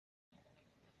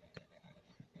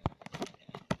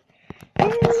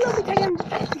look, it's again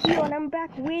here, and I'm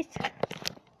back with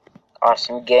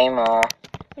Awesome Gamer.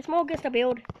 a small guest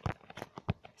build.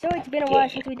 So it's been a while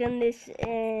since we've done this. We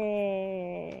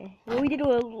did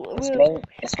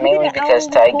It's mainly because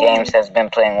Ty Games has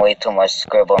been playing way too much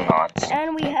Scribblenauts.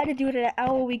 And we had to do an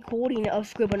hour recording of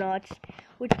Scribblenauts,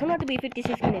 which turned out to be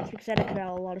 56 minutes because I had to cut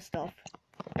out a lot of stuff.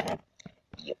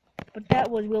 Yep. But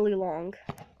that was really long.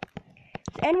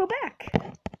 And we're back.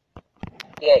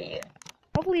 Yeah.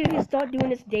 Hopefully we can start doing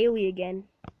this daily again.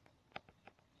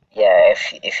 Yeah,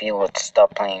 if you would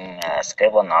stop playing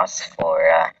Scribblenauts for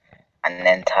an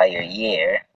entire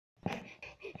year.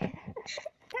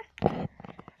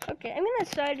 Okay, I'm gonna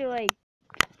try to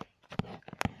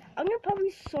I'm gonna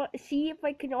probably see if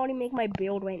I can already make my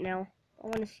build right now. I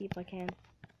wanna see if I can.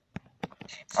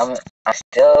 I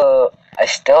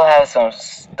still have some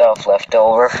stuff left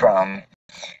over from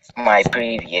my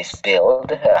previous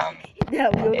build.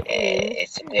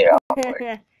 It's a bit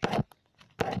awkward.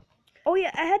 Oh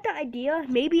yeah, I had the idea.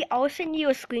 Maybe I'll send you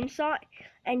a screenshot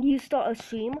and you start a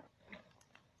stream.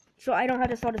 So I don't have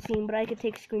to start a stream, but I could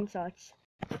take screenshots.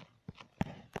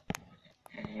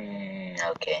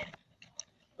 Okay.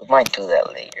 We might do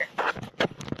that later.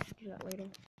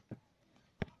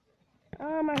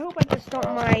 I hope I can start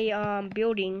my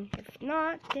building. If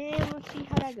not, then let's see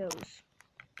how that goes.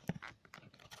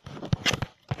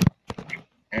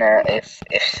 Now, if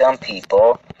some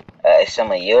people, if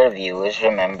some of your viewers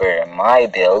remember my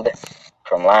build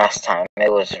from last time,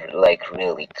 it was like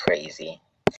really crazy.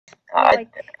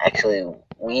 Actually,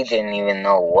 we didn't even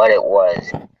know what it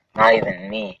was. Not even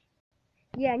me.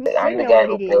 Yeah, I'm the guy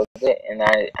who built it, and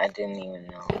I didn't even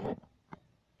know.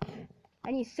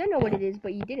 And you still know what it is,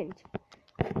 but you didn't.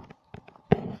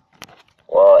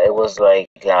 Well, it was like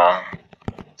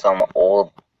some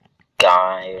old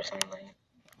guy or something.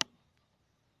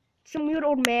 Some weird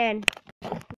old man. I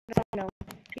don't know.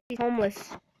 He's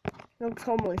homeless. He looks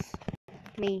homeless.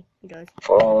 To me, he does.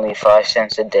 For only 5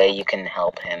 cents a day, you can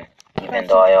help him. Even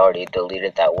though I already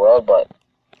deleted that world, but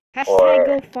hashtag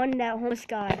go fund that homeless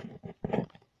guy.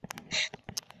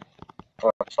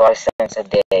 For 5 cents a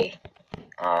day,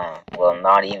 well,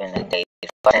 not even a day,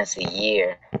 5 cents a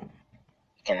year, you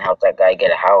can help that guy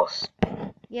get a house.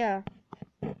 Yeah.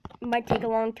 It might take a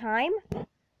long time,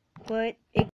 but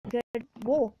it could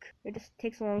work. It just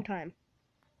takes a long time.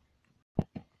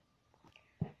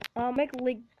 Make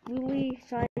really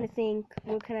trying to think,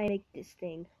 what can I make this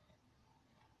thing?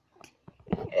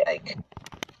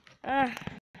 I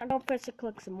don't press to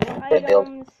click some more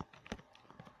items.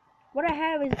 What I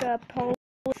have is the pole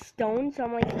stone, so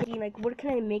I'm thinking what can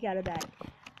I make out of that?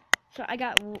 So I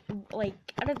got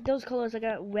out of those colors I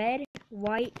got red,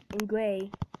 white, and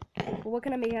gray. But what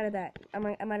can I make out of that? I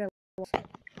might have lost.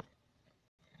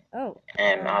 Oh.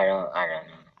 I don't know.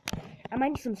 I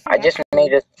might need some sand. I just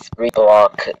made a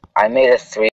 3-block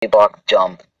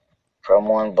jump from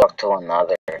one block to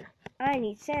another. I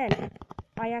need sand.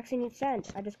 I actually need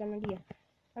sand. I just got an idea.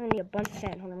 I'm gonna need a bunch of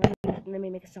sand. Hold on, let me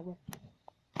make a shovel.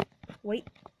 Wait.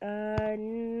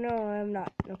 No, I'm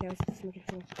not. Okay, let's just make a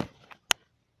shovel.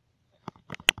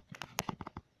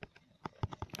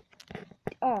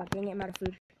 Oh, dang it, I'm out of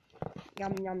food.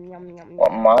 Yum.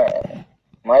 Well,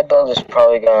 my build is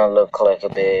probably gonna look like a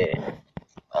bit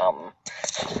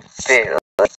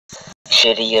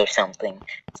shitty or something,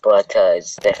 but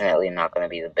it's definitely not gonna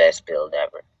be the best build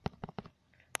ever.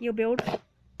 Your build?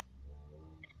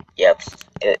 Yep.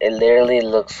 It literally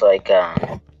looks like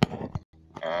well,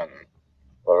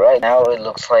 right now it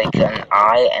looks like an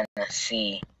I and a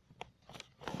C.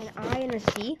 An I and a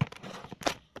C?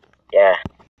 Yeah.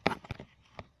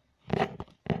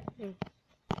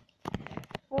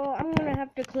 Well, I'm gonna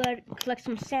have to collect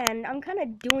some sand. I'm kind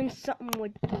of doing something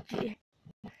with...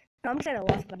 I'm just at a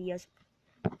lost of ideas.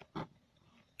 I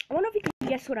wonder if you can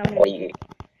guess what I'm gonna do.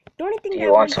 The only thing do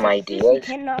you want some ideas? You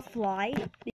cannot fly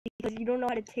because you don't know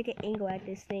how to take an angle at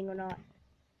this thing or not.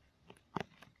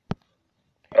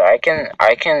 I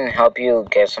can help you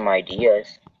get some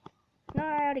ideas. No,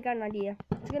 I already got an idea.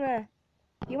 It's gonna...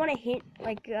 You want a hint,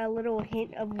 like a little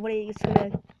hint of what it's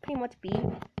gonna pretty much be?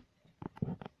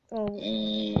 Oh.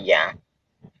 Yeah.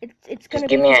 It's gonna just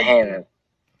give me a hint.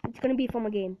 It's gonna be from a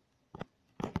game.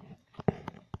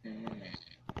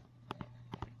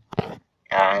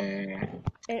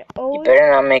 You better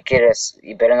not make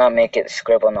it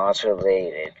Scribblenauts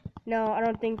related. No, I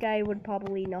don't think I would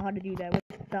probably know how to do that with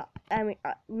the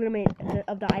limit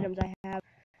of the items I have.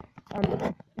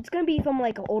 It's gonna be from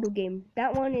an older game.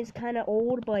 That one is kind of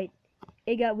old, but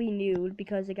it got renewed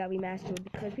because it got remastered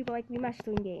because people like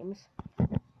remastering games.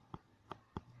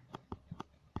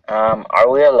 Are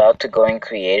we allowed to go in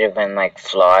creative and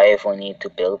fly if we need to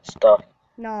build stuff?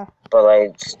 No. But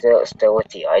like still with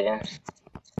the items.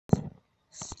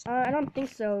 I don't think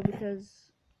so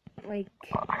because, like,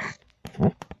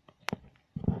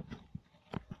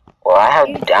 Well, I have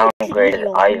it's a downgraded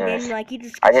tutorial, and then items. like you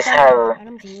just I get just started with have the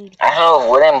items you need. I have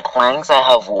wooden planks, I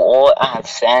have wool, I have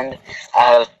sand, I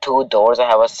have 2 doors, I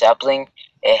have a sapling,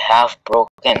 a half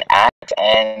broken axe,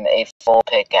 and a full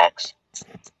pickaxe.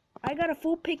 I got a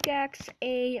full pickaxe,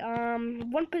 a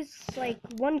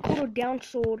one quarter down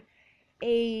sword,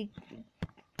 a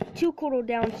 2 quarter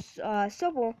down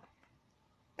shovel,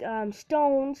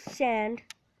 stones, sand,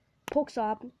 pork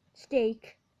chop,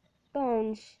 steak,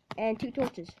 bones, and 2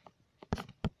 torches.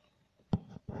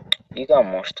 You got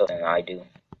more stuff than I do.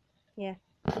 Yeah.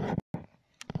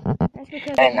 That's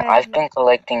because I And have. I've been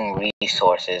collecting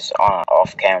resources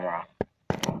off camera.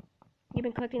 You've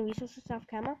been collecting resources off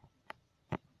camera?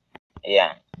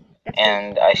 Yeah. That's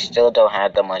And I still don't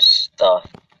have that much stuff.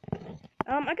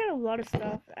 I got a lot of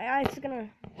stuff. I was gonna,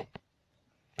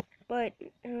 but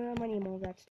I might need more of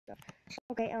that stuff.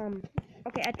 Okay,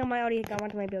 okay. I thought my already got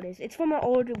onto my build is. It's from an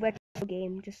old retro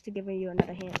game, just to give you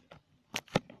another hint.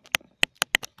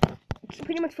 It's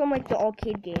pretty much from like the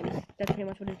arcade games. That's pretty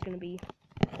much what it's gonna be.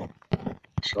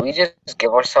 Should we just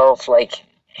give ourselves like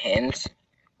hints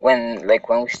when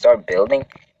we start building?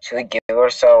 Should we give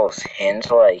ourselves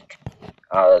hints like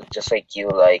just like you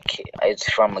like it's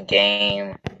from a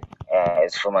game,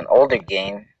 it's from an older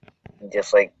game,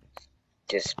 just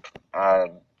uh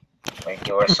like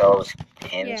give ourselves Yeah.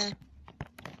 hints.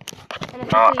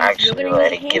 Not Especially if you're actually gonna need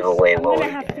let it give hints, away I'm what gonna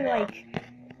we're have to doing now. like,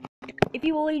 if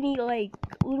you really need like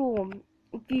little,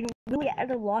 if you really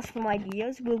at a loss from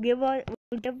ideas, we'll give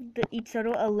each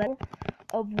other a level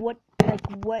of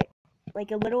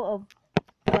like a little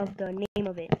of the name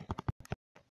of it.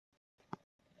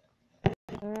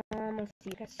 Let's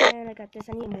see. I got sand. I got this.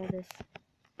 I need more of this.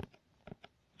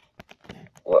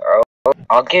 Well,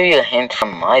 I'll give you a hint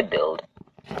from my build.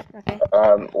 Okay.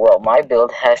 Well, my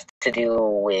build has to do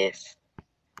with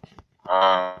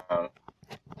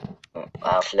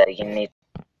like you need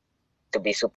to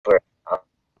be super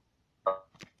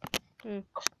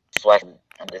flexible.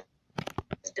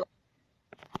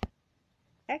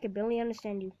 I can barely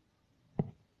understand you.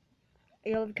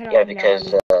 You're kind of Yeah, lagging out on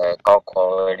because me. call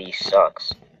quality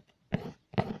sucks.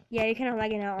 Yeah, you're kind of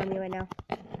lagging out on me right now.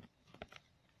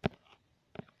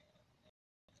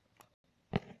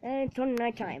 And it's on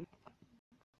nighttime.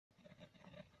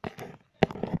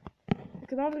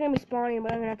 Because I'm gonna be spawning,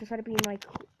 but I'm gonna have to try to be like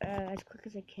as quick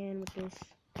as I can with this.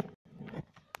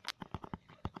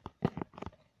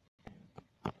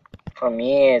 For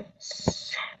me,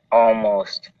 it's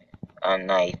almost a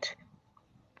night.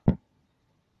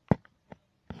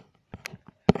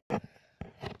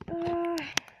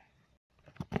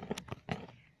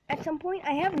 At some point,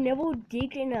 I have never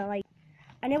digged in a like.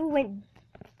 I never went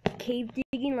cave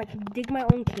digging, like dig my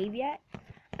own cave yet.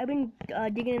 I've been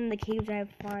digging in the caves I have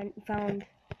found.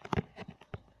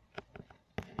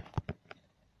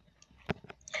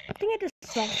 I think I just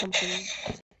saw something.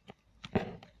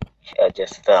 I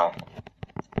just fell.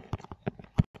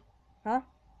 Huh?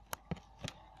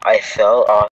 I fell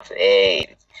off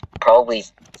a probably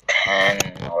 10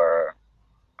 or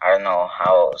I don't know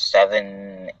how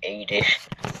 7, 8-ish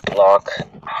block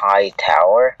high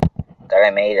tower that I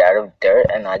made out of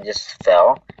dirt, and I just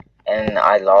fell and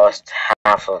I lost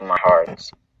half of my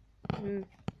hearts. Mm.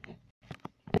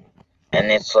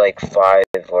 And it's like 5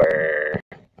 or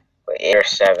 8 or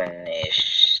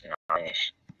 7-ish,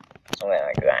 9-ish, something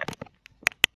like that.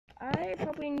 I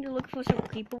probably need to look for some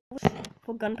creepers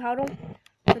for gunpowder.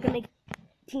 So I can make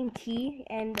TNT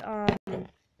and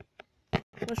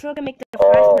so I can make the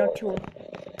fast miner tool.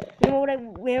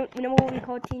 Remember what we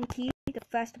call TNT? The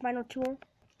fast miner tool?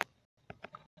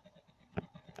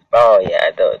 Oh yeah,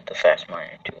 the fast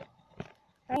miner too.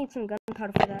 I need some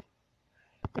gunpowder for that.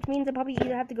 Which means I probably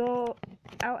either have to go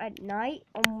out at night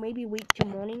or maybe wait till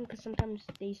morning, because sometimes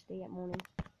they stay at morning.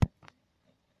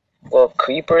 Well,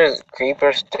 creepers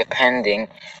depending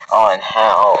on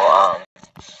how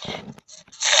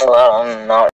well,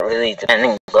 not really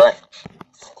depending, but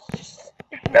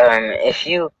if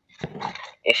you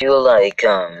like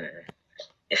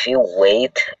if you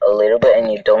wait a little bit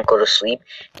and you don't go to sleep,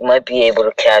 you might be able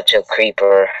to catch a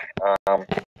creeper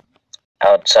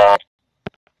outside.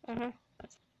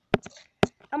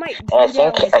 I might do And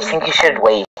that. I think you should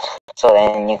wait so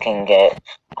then you can get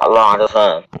a lot of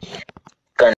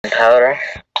gunpowder.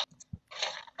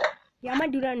 Yeah, I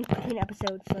might do that in between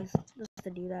episodes. Just to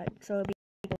do that, so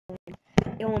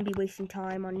it won't be wasting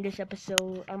time on this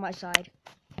episode on my side.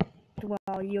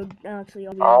 While you're actually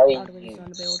already on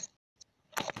the build.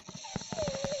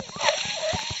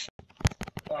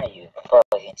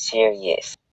 being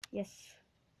serious. Yes.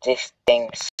 This thing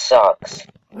sucks.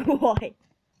 Why?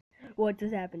 What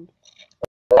just happened?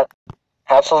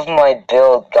 Half of my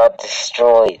build got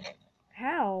destroyed.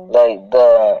 How?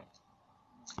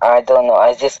 I don't know.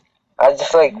 I just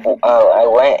like I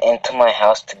went into my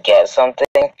house to get something,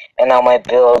 and now my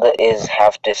build is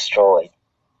half destroyed.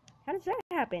 How does that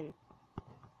happen?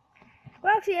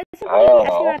 Well, actually, it's I important don't to be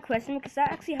asking know. that question because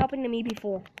that actually happened to me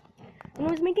before. When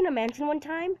I was making a mansion one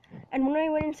time, and when I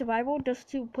went in survival just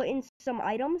to put in some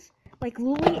items, like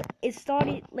literally it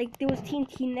started like there was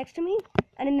TNT next to me,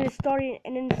 and then it started,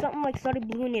 and then something like started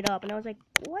blowing it up, and I was like,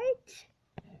 what?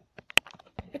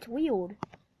 It's weird.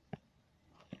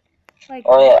 Like,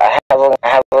 Oh yeah, I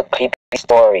have a creepy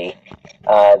story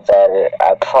that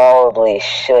I probably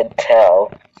should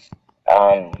tell.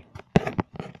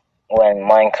 When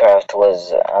Minecraft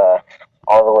was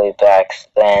all the way back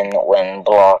then, when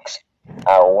blocks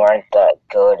weren't that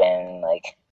good, and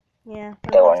like yeah,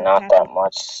 there were blocks are not crappy. that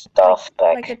much stuff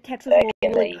Like the back text was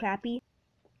in really the crappy.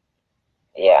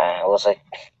 yeah, it was like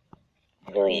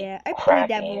really Yeah, I played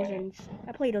that crappy. versions.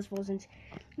 I played those versions.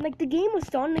 Like the game was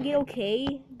starting to get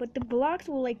okay, but the blocks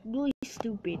were like really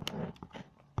stupid.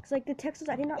 It's like the textures,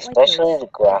 I did not like Especially those. the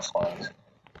grass ones.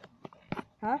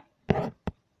 Huh?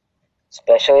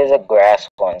 Especially the grass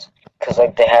ones, because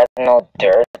like they had no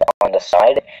dirt on the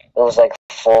side. It was like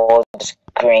full just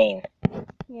green.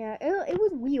 Yeah, it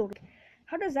was weird.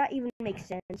 How does that even make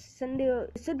sense?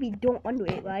 It should be don't under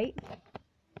it, right?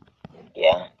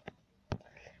 Yeah.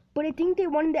 But I think they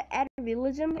wanted to add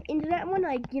realism into that one,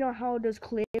 like, you know how those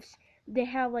cliffs, they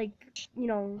have like, you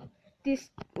know, this,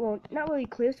 well, not really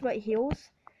cliffs, but hills.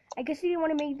 I guess they didn't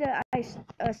want to make the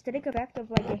aesthetic effect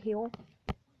of like a hill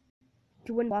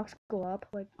to when blocks go up,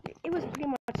 but it was pretty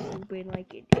much stupid.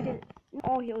 Like it didn't.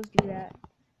 All hills do that.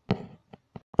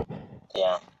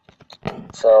 Yeah.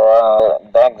 So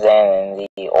back then in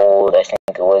the old, I think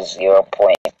it was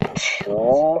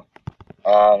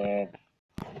 0.2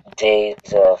 days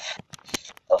of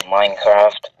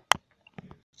Minecraft.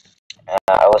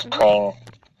 I was playing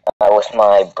with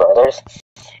my brothers,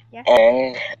 Yeah.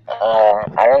 and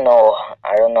I don't know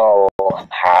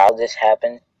how this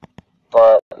happened,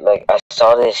 but like I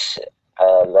saw this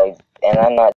like, and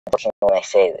I'm not joking when I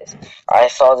say this. I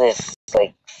saw this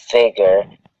like figure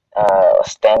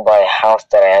stand by a house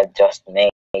that I had just made.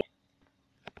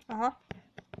 Uh-huh.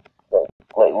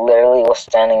 Like literally was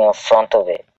standing in front of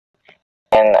it,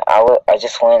 and I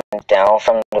just went down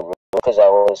from the roof because I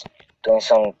was doing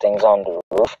some things on the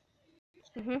roof,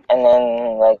 Mhm. and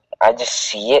then like I just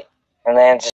see it, and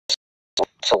then it just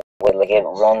like it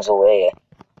runs away.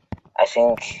 I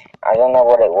think I don't know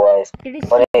what it was, Did it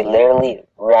but see it you? literally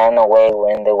ran away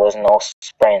when there was no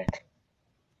sprint.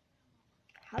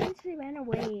 How did they ran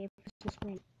away if it's just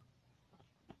sprint?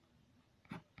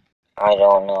 I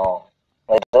don't know.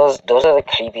 Like those are the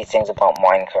creepy things about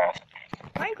Minecraft.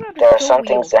 Minecraft There is are so some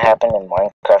things weird. that happen in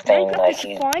Minecraft and Minecraft is like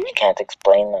you fun. can't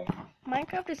explain them.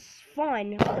 Minecraft is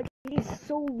fun, but it is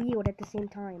so weird at the same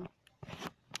time.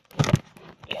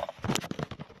 Yeah.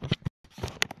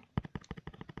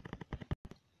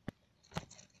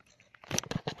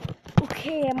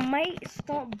 Okay, I might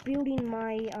start building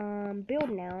my build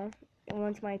now.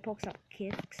 Once my Pokestop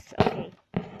kicks. Okay.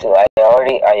 Dude, I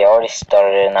already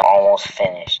started and I almost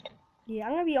finished. Yeah,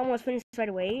 I'm gonna be almost finished right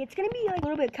away. It's gonna be like a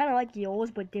little bit kind of like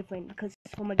yours, but different because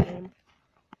it's from a game.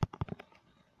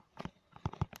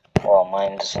 Well,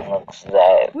 mine doesn't look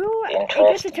that Well, I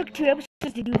guess it interesting. took 2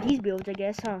 episodes to do these builds. I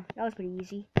guess, huh? That was pretty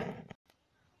easy.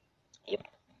 Yep.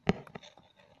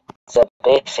 So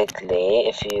basically,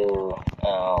 if you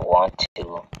want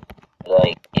to,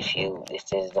 like, if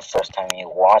this is the first time you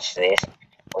watch this,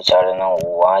 which I don't know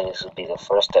why this would be the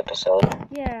first episode,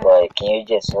 Yeah. but can you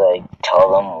just like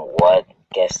tell them what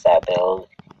Guess That Build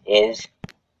is?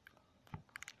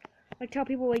 Like tell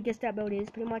people what Guess That Build is,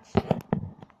 pretty much.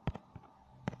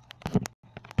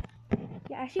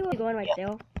 Yeah, I see where you're going right Yeah.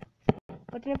 there.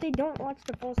 But then if they don't watch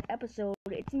the first episode,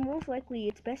 it's most likely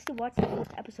it's best to watch the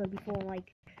first episode before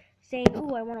like saying,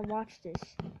 "Ooh, I want to watch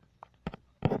this."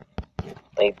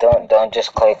 Like don't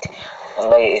just click.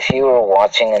 Like if you were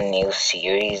watching a new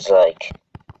series, like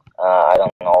I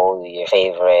don't know, your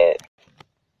favorite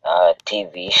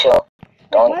TV show.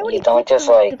 Like, why would You you don't click just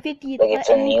the like 50th it's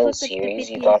a and then new click like the series.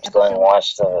 You 50th don't just go and episode?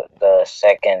 watch the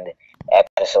second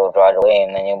episode right away,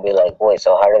 and then you'll be like, wait,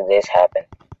 so how did this happen?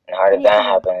 And how Then did you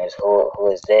have that to. happen? Is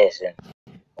who is this and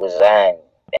who's that?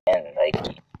 And like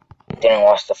you didn't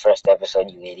watch the first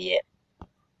episode, you idiot.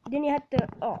 Then you have to.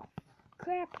 Oh,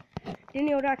 crap. Then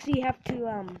you would actually have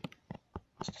to.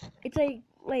 It's like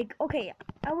okay,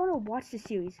 I want to watch the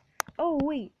series, oh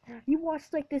wait, you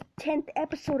watched like the 10th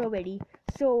episode already.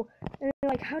 So, and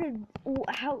like,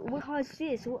 what caused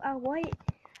this? What?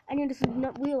 And you're just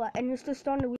not realize, and you're still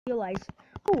starting to realize,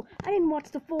 oh, I didn't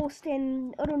watch the first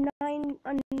and other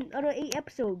 8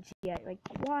 episodes yet. Like,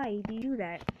 why do you do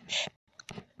that?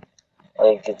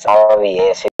 Like, it's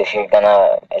obvious if you're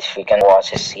gonna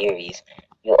watch a series,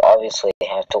 you obviously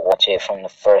have to watch it from the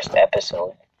first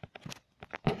episode.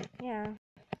 Yeah.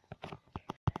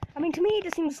 I mean, to me, it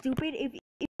just seems stupid. If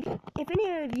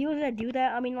any of you that do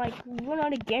that, I mean, like, we're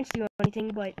not against you or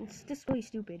anything, but it's just really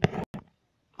stupid.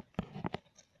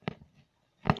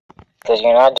 Because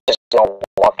you're not just gonna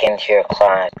walk into your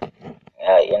class.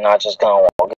 You're not just gonna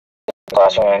walk into the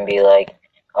classroom and be like,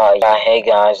 yeah, hey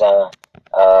guys,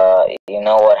 you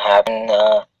know what happened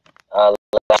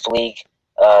last week?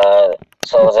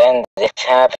 So then this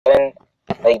happened.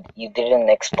 Like, you didn't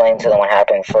explain to them what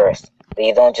happened first.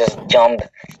 You don't just jump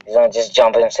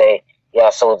and say, yeah,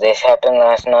 so this happened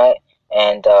last night,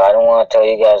 and I don't want to tell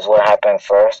you guys what happened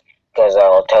first, because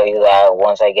I'll tell you that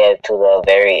once I get to the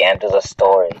very end of the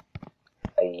story.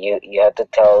 You have to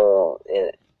tell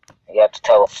it. You have to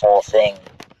tell the full thing.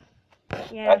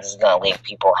 Yeah. I'm just gonna leave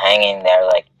people hanging there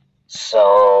like,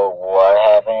 so what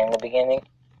happened in the beginning?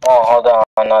 Oh, hold on,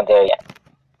 I'm not there yet.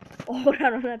 Oh, hold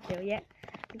on, I'm not there yet.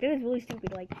 That is really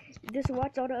stupid. Like, just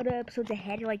watch all the other episodes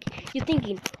ahead. Like, you're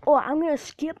thinking, oh, I'm gonna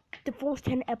skip the first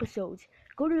 10 episodes.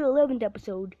 Go to the 11th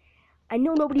episode. I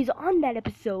know nobody's on that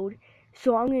episode,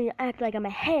 so I'm gonna act like I'm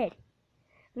ahead.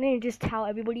 And then just tell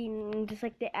everybody, and just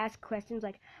like they ask questions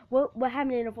like, what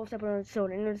happened in the first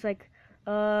episode? And it's like,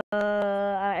 I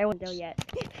wasn't there yet.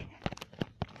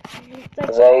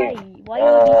 It's like, why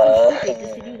would it be so stupid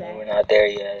just to do that? We're not there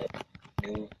yet.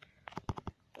 No.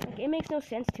 Like, it makes no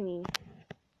sense to me.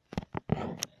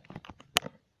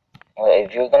 Well,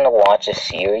 if you're gonna watch a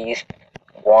series,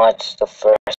 watch the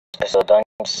first episode. Don't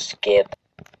skip.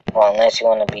 Well, unless you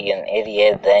want to be an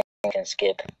idiot, then you can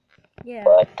skip. Yeah.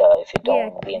 But if you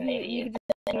don't want to be an idiot, you could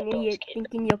be an idiot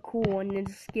thinking you're cool and then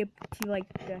skip to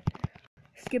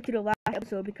the last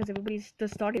episode because everybody's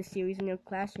just started a series in their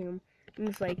classroom and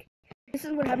it's like, this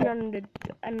is what happened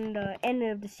on the end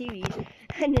of the series,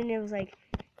 and then it was like,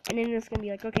 and then it's gonna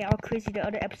be like, okay, I'll quiz you the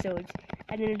other episodes,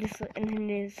 and then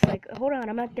it's like, hold on,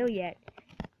 I'm not there yet.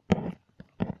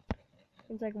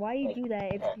 It's like, why you do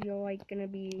that if you're like gonna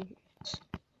be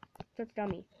such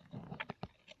dummy?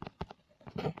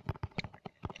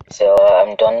 So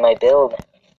I'm done my build.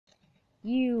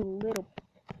 You little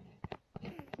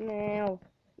no.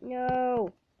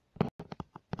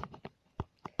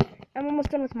 I'm almost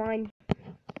done with mine.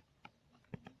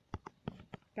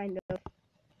 Kind of.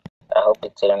 I hope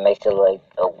it didn't make it like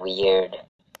a weird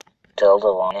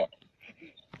dildo on it.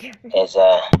 Cause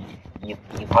you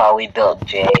probably built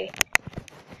J.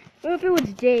 Well, if it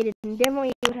was J, then definitely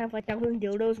it would have like 1,000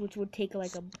 dildos, which would take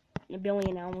like a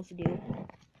billion hours to do.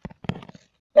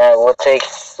 Now we'll take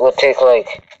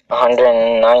like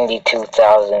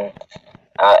 192,000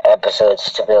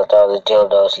 episodes to build all the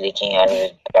dildos leaking out of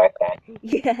his backpack.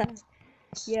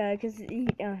 Yeah, because you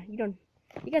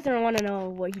guys don't want to know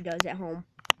what he does at home.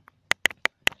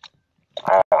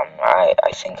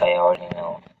 I think I already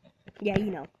know. Yeah,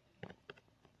 you know.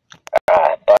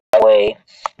 By the way,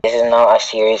 this is not a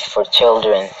series for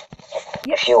children.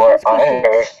 Yep, if you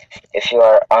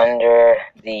are under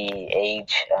the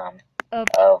age of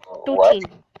 13. what?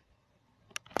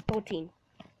 13.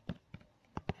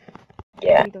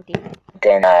 Yeah. 13.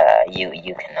 Then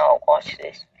you cannot watch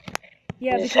this.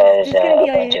 Yeah, this because has there's gonna be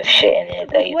a bunch of shit in it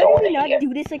that you why don't did we want to hear. not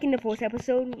do this like in the first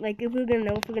episode? Like if we're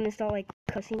gonna start like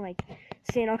cussing, like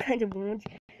saying all kinds of words,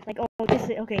 like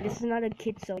this is not a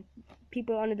kid, so like,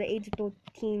 people under the age of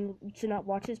 13 should not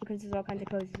watch this because there's all kinds of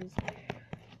curses.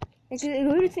 Like, the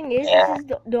weird thing is, this is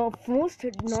the first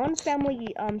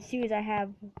non-family series I have,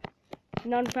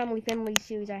 non-family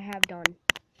series I have done.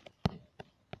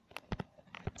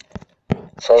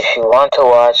 So if you want to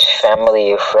watch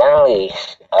family-friendly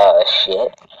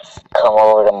shit, come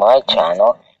over to my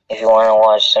channel. If you want to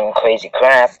watch some crazy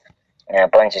crap and a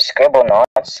bunch of scribble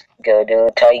knots, go to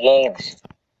Ty Games.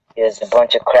 There's a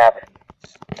bunch of crap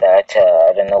that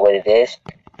I don't know what it is,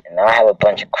 and I have a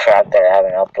bunch of crap that I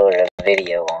haven't uploaded a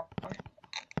video on.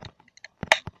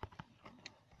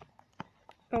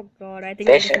 Oh god, I think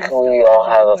basically we all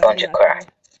have a bunch of crap.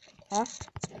 Huh?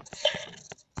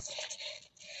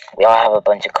 We all have a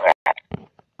bunch of crap.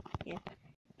 Yeah.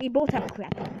 We both have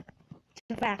crap. It's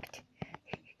a fact.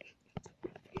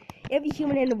 Every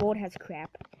human in the world has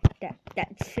crap that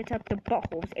sits up the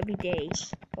buttholes every day.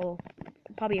 Or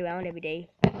probably around every day.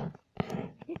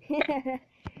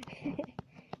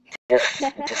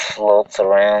 just floats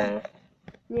around.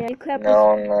 Yeah, you clap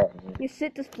No, this, no. you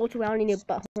sit this floats around in your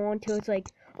butthole until it's like,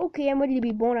 okay, I'm ready to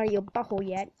be born out of your butthole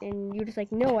yet, and you're just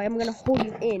like, no, I'm gonna hold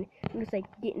you in. I'm just like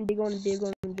getting bigger and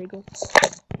bigger and bigger.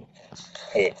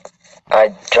 Hey,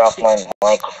 I dropped my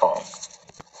microphone.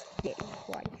 Yeah,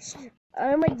 why?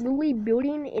 I'm like literally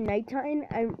building in nighttime.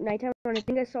 Nighttime, and I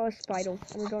think I saw a spider.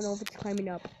 And I don't know if it's climbing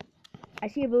up. I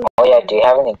see a village. Oh yeah, do you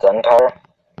have any gunpowder?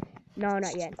 No,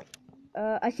 not yet.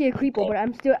 I see a creeper, but I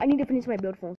need to finish my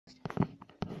build first.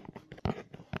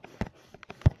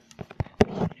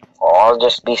 Oh, I'll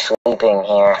just be sleeping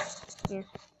here. Yeah.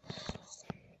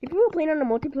 If you were playing on a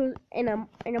multiplayer in a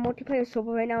multiplayer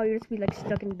server right now, you'd just be like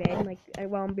stuck in bed, like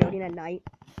while I'm building at night.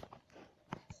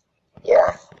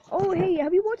 Yeah. Oh hey,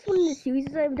 have you watched one of the series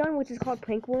that I've done, which is called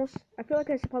Prank Wars? I feel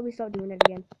like I should probably start doing that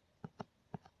again.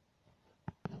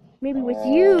 Maybe with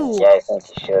you. Yeah, I think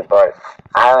you should, but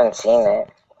I haven't seen it.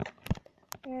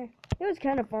 Yeah, it was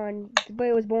kind of fun, but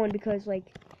it was boring because like,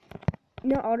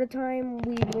 not all the time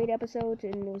we made episodes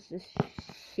and it was just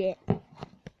shit,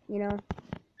 you know.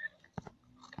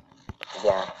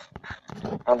 Yeah.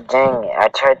 Oh, dang it. I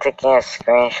tried taking a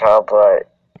screenshot,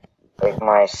 but like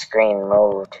my screen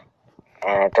moved,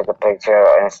 and I took a picture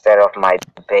instead of my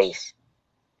base.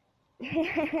 You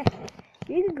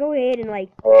can go ahead and like.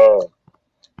 Hey,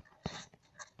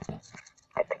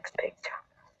 I took a picture.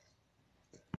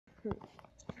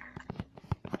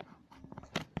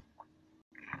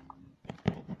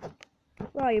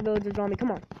 Where are your villagers on me?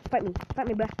 Come on, fight me,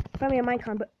 bro. Fight me on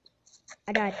Minecon, but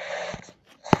I died.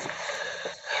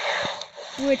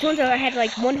 Well, it turns out I had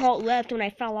like one heart left when I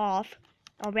fell off,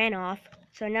 or ran off.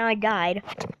 So now I died.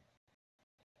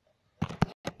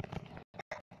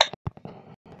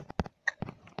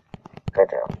 Good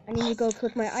job. I need to go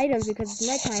collect my items because it's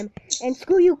nighttime. And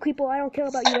screw you, creeper. I don't care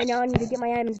about you right now. I need to get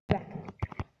my items back.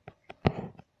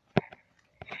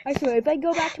 I swear, if I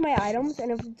go back to my items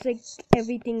and if it's like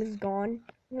everything's gone,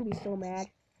 I'm gonna be so mad.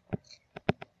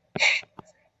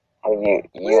 Oh,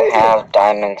 you have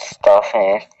diamond stuff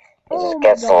and it Oh just my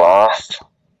gets god. lost.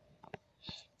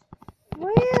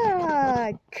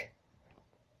 Fuck.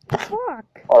 Fuck.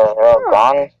 Oh, they're all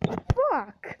gone?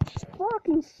 Fuck.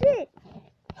 Fucking shit.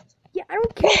 Yeah, I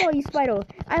don't care about you, Spider.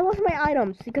 I lost my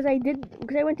items because I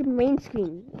went to main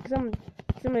screen because I'm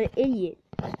an idiot.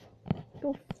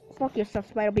 Go fuck yourself,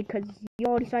 Spider, because you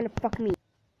already trying to fuck me.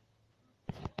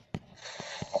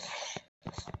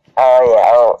 Oh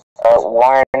yeah,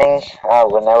 warning,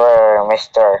 whenever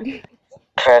Mr.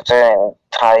 President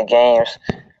Thai Games,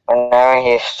 whenever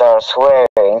he starts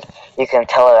swearing, you can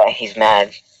tell that he's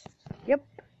mad. Yep.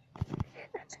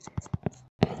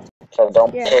 So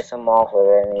don't piss him off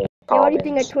with any The only comments.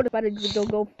 thing I told Spider to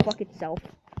go fuck itself.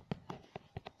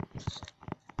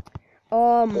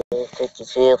 Take your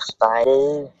feel,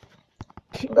 Spider.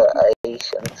 The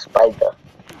Asian Spider.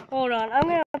 Hold on, I'm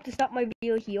gonna have to stop my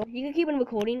video here. You can keep on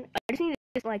recording. I just need to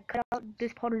just like cut out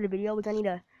this part of the video because I need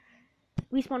to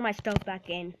respawn my stuff back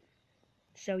in.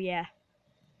 So yeah.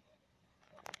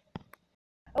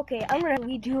 Okay, I'm gonna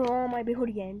redo all my build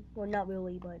again. Well, not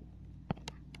really, but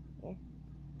yeah.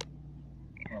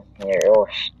 Here, oh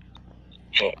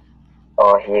shit.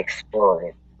 Oh, he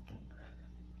exploded.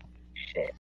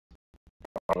 Shit.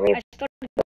 I started.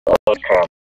 Oh crap.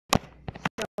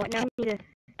 So now I need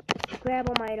to grab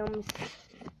all my items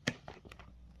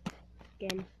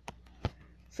again.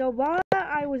 So while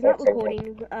I was not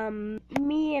recording,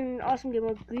 me and Awesome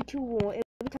Gamer agreed to war.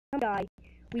 Every time we die,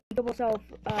 we give ourselves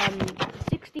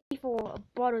 64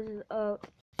 bottles of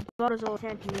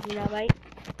Santos, you know, right?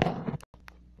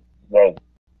 Yeah.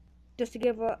 Just to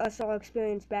give us our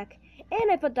experience back.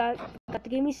 And I forgot to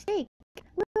give me steak.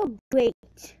 Well,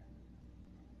 great.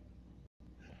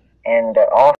 And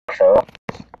also,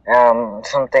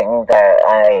 something that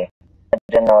I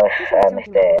don't know if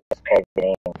Mr.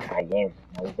 President Thai Games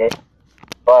knows this,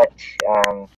 but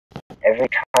every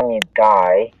time you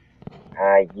die,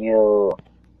 you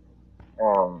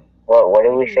what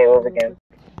did we say it was again?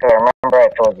 Because I remember I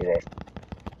told you this.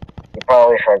 You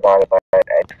probably forgot about it.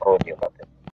 I told you about this.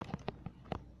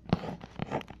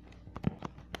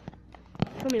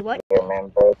 Tell me what? You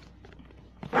remember?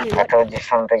 I told you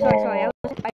something sorry,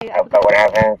 about what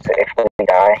happens if we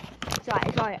die.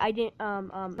 Sorry, I didn't,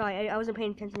 sorry, I wasn't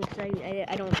paying attention because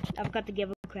I forgot to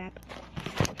give a crap.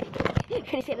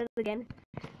 Can you say that again?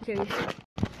 Serious.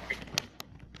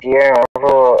 Do you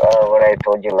remember what I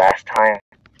told you last time?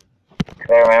 Because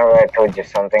I remember I told you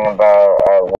something about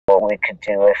what we could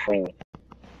do if we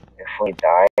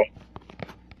die.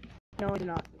 No, I do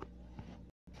not.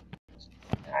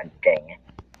 Ah, dang it.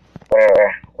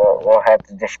 Whatever. We'll have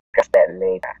to discuss that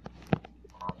later.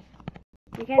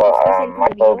 You can't discuss it in my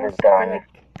front of build you. is done.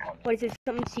 Like, Or is it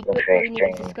something secret that very we need to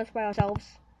strange. discuss by ourselves?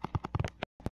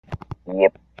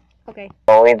 Yep. Okay.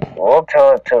 Well, we'll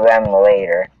tell it to them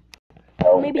later.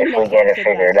 Maybe if we next get it episode,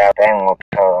 figured guys. out, then we'll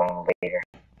tell them later.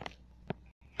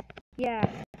 Yeah.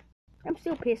 I'm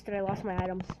still pissed that I lost my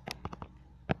items.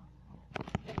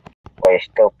 Are you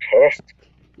still pissed?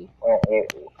 Yeah. Well, you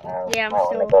Yeah, I'm might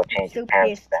want to go change your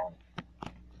pants pissed. then.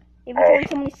 Every time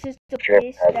someone says they're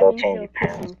pissed, that go means change they're your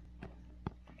pants. pissing.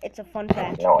 It's a fun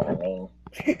fact. You know what I mean?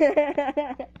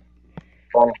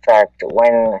 Fun fact,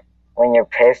 when you're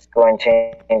pissed, go and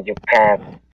change your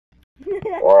pants.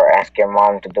 Or ask your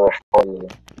mom to do it for you.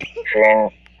 If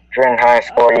you're in high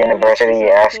school or university,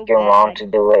 ask your mom to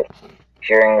do it. If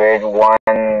you're in grade 1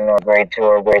 or grade 2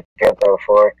 or grade 3 or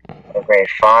 4 or grade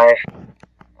 5,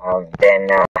 then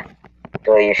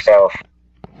do it yourself.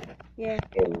 Yeah,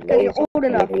 You because you're old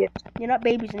enough. idiot. You're not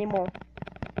babies anymore.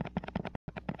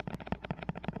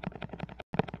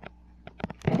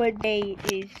 But they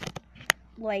is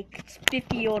like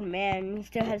 50-year-old man. He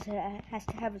still has to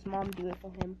have his mom do it for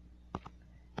him.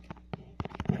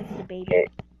 Because he's a baby.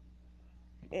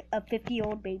 A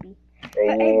 50-year-old baby.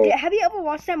 Have you ever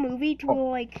watched that movie to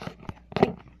where like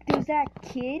there's that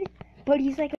kid, but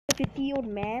he's like a 50-year-old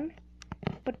man,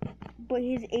 but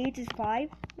his age is 5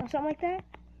 or something like that.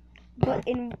 But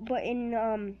in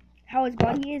how his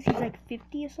body is, he's like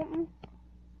 50 or something.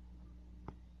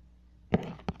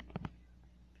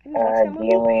 Do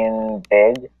you mean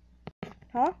Big?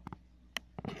 Huh?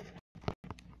 Do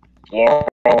you mean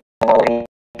the movie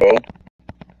Big?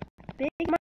 Big?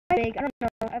 Big? I don't know.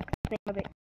 I can't think of it.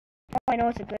 All I know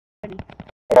is a good movie.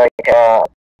 Like a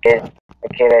kid I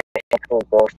think who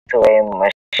goes to a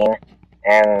machine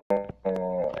and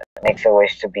makes a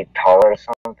wish to be taller or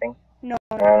something. No.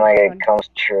 And then like it comes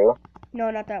true.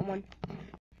 No, not that one.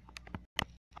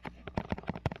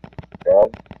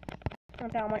 Dog?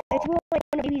 Not that one. It's more like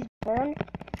when a baby's born,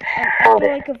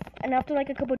 and after like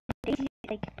a couple of days, he's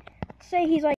like, say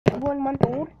he's like 1 month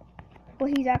old, but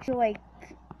he's actually like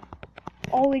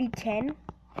already 10.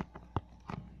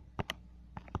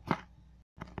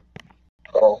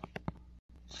 Oh.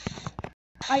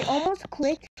 I almost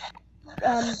clicked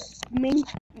main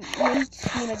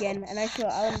screen again, and I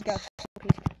almost got so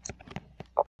pissed.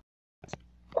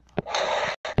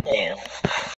 Damn.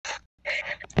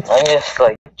 I'm just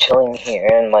like chilling here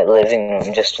in my living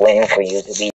room, just waiting for you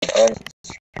to be done.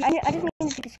 I just need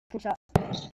to take a screenshot.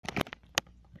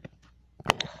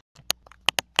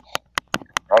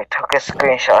 I took a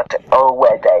screenshot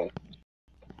already,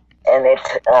 and it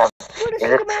looks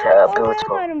beautiful.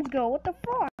 Where items go? What the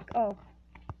fuck? Oh.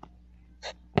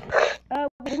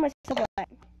 Where's my silver at?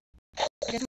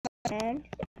 There's my hand.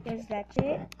 That's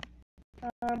it.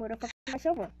 Where the fuck is my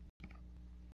silver?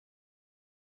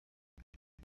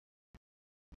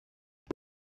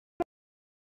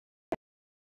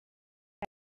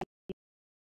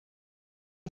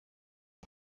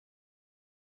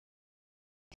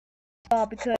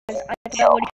 Because I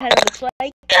forgot what it kind of looks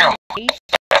like.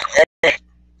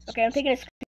 Okay, I'm taking a screenshot.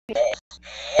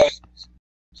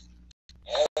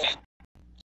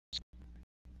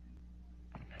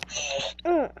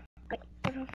 What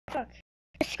the fuck?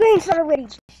 The screenshot already.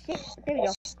 Shit. There we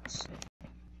go.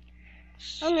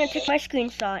 I'm gonna take my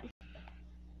screenshot.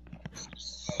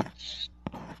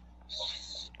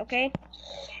 Okay.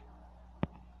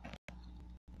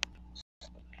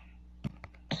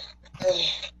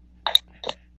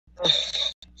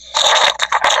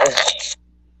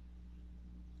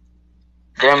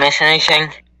 Did I miss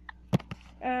anything?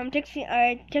 I'm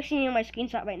texting you my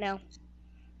screenshot right now.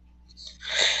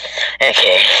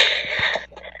 Okay.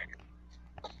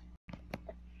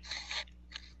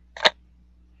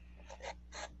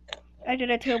 I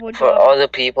did a terrible job. For all the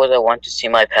people that want to see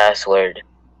my password.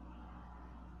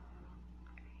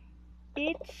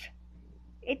 It's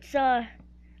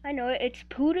I know it's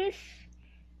Pudis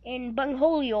and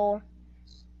Bungholio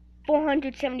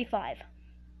 475.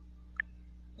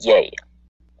 Yay.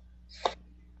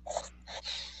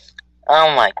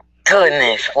 Oh my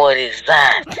goodness, what is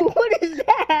that? What is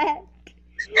that?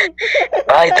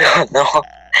 I don't know.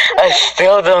 I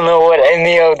still don't know what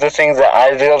any of the things that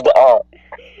I built are.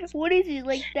 What is it?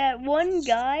 Like that one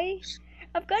guy?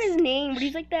 I've got his name, but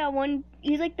he's like that one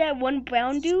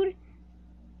brown dude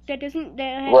that doesn't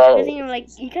even like,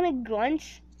 he kind of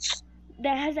grunts,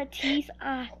 that has that teeth.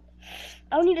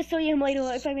 I'll need to show you him later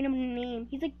if I remember the name.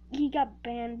 He got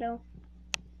banned though.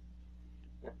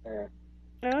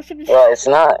 Well, it's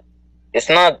not It's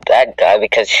not that guy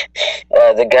because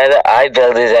the guy that I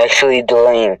built is actually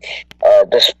doing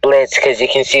the splits because you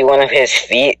can see one of his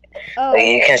feet. Oh, Like,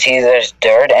 you can see there's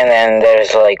dirt and then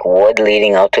there's like wood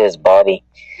leading up to his body.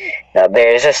 Now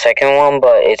there is a second one,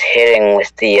 but it's hidden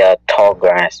with the tall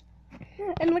grass.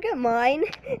 and look at mine.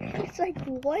 It's like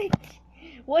what?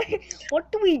 What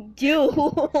do we do?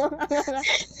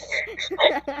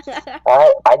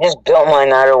 I just built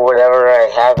mine out of whatever I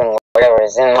have and whatever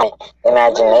is in my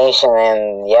imagination,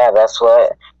 and yeah, that's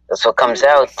what comes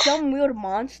out. Some weird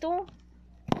monster?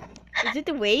 Is it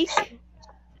the wake?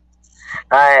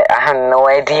 I have no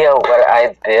idea what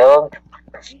I build,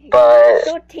 but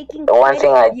the one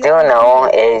thing I do know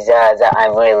is that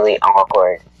I'm really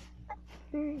awkward.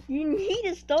 You need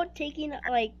to start taking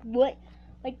like what,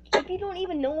 like if you don't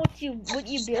even know what you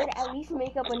build, at least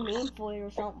make up a name for it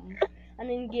or something, and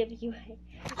then give you.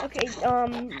 Okay,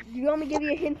 you want me to give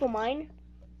you a hint for mine?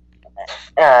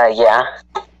 Yeah.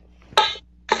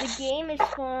 The game is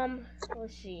from.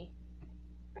 Let's see.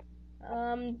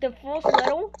 The first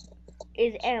letter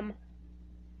is M.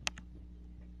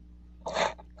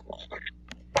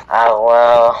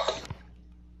 Well,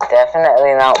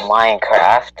 definitely not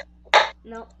Minecraft.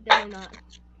 No, definitely not.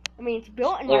 I mean, it's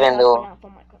built in Even Minecraft, though, but not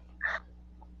for Minecraft.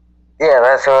 Yeah,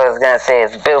 that's what I was gonna say.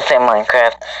 It's built in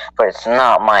Minecraft, but it's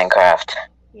not Minecraft.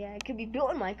 Yeah, it could be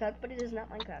built in Minecraft, but it is not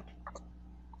Minecraft.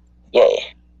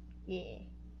 Yay. Yeah.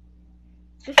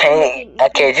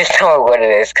 Okay, just tell me what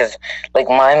it is, because, like,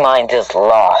 my mind is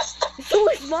lost. So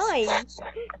is mine.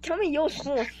 Tell me yours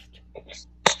first.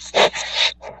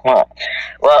 Well,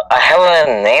 I have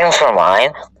a name for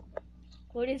mine.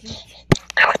 What is it?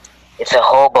 It's a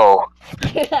hobo.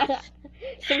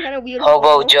 Some kind of weird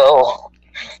Hobo Joe.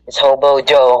 It's Hobo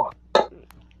Joe.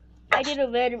 I did a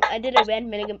red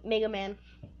Mega Man.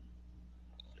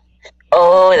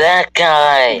 Oh, that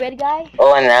guy. The red guy?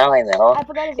 Oh, now I know. I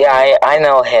forgot his Yeah, name. I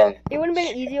know him. It would have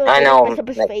been easier if I they know messed up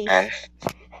his face.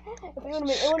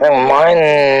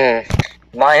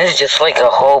 Mine is just like a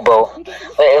hobo.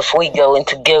 But if we go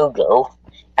into Google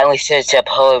and we search up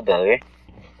hobo,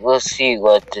 we'll see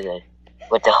what the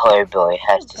hobo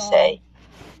has to say.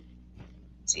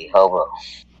 Let's see, hobo.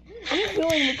 You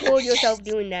really record yourself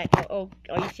doing that. Oh,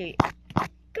 are you serious?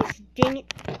 Gosh dang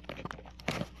it.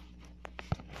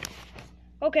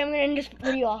 Okay, I'm gonna end this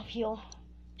video off here.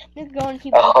 Let's go and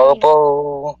keep a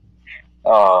hobo.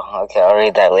 Oh, okay, I'll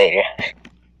read that later.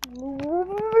 You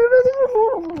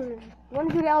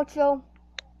wanna do the outro?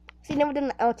 See, never done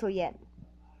the outro yet.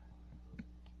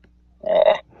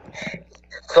 Yeah.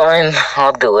 Fine,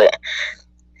 I'll do it.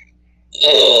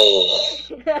 Yeah.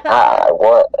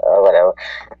 Whatever.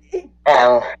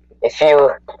 If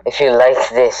you like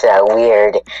this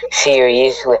weird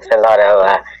series with a lot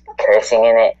of cursing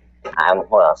in it,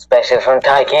 well, especially from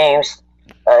Ty Games,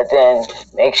 then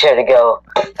make sure to go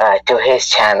to his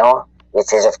channel,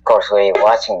 which is of course where you're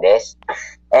watching this.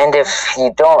 And if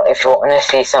you want to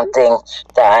see something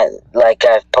that like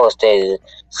I've posted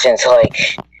since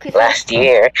like last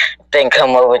year, then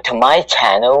come over to my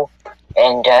channel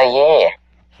and yeah,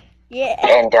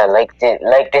 and like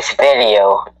this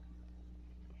video.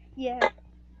 Yeah.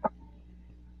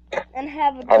 And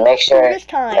have a and make sure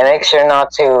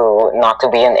not to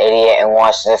be an idiot and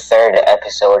watch the third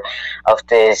episode of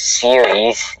this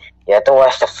series. You have to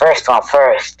watch the first one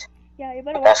first. Yeah, you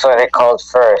better watch. That's what they're called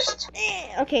first.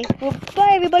 Okay, well,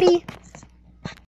 bye everybody.